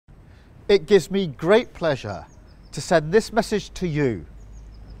It gives me great pleasure to send this message to you,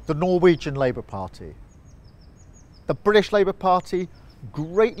 the Norwegian Labour Party. The British Labour Party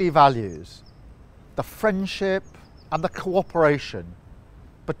greatly values the friendship and the cooperation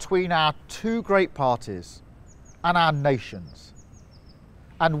between our two great parties and our nations.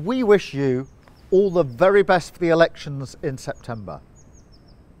 And we wish you all the very best for the elections in September.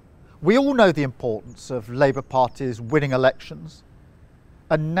 We all know the importance of Labour parties winning elections,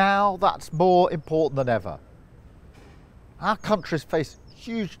 and now that's more important than ever. Our countries face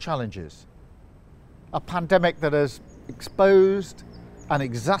huge challenges. A pandemic that has exposed and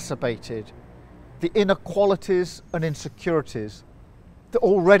exacerbated the inequalities and insecurities that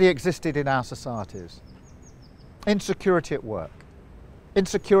already existed in our societies. Insecurity at work,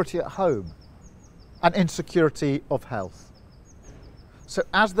 insecurity at home, and insecurity of health. So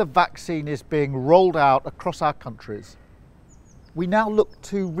as the vaccine is being rolled out across our countries, we now look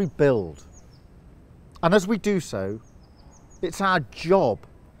to rebuild. And as we do so, it's our job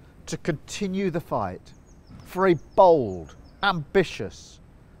to continue the fight for a bold, ambitious,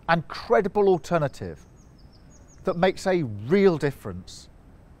 and credible alternative that makes a real difference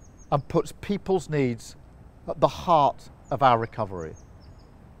and puts people's needs at the heart of our recovery.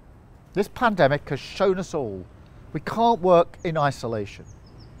 This pandemic has shown us all we can't work in isolation.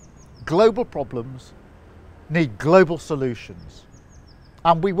 Global problems need global solutions,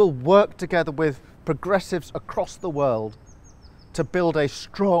 and we will work together with progressives across the world to build a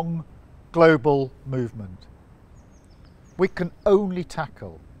strong global movement. We can only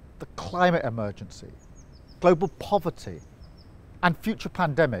tackle the climate emergency, global poverty, and future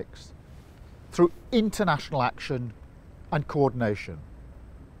pandemics through international action and coordination.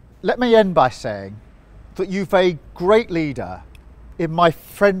 Let me end by saying that you've a great leader in my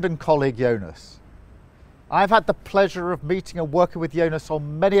friend and colleague Jonas. I've had the pleasure of meeting and working with Jonas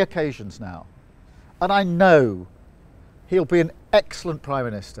on many occasions now, and I know he'll be an excellent Prime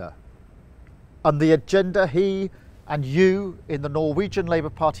Minister. And the agenda he and you in the Norwegian Labour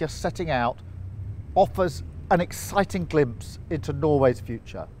Party are setting out offers an exciting glimpse into Norway's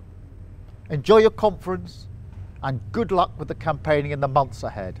future. Enjoy your conference and good luck with the campaigning in the months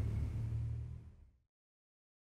ahead.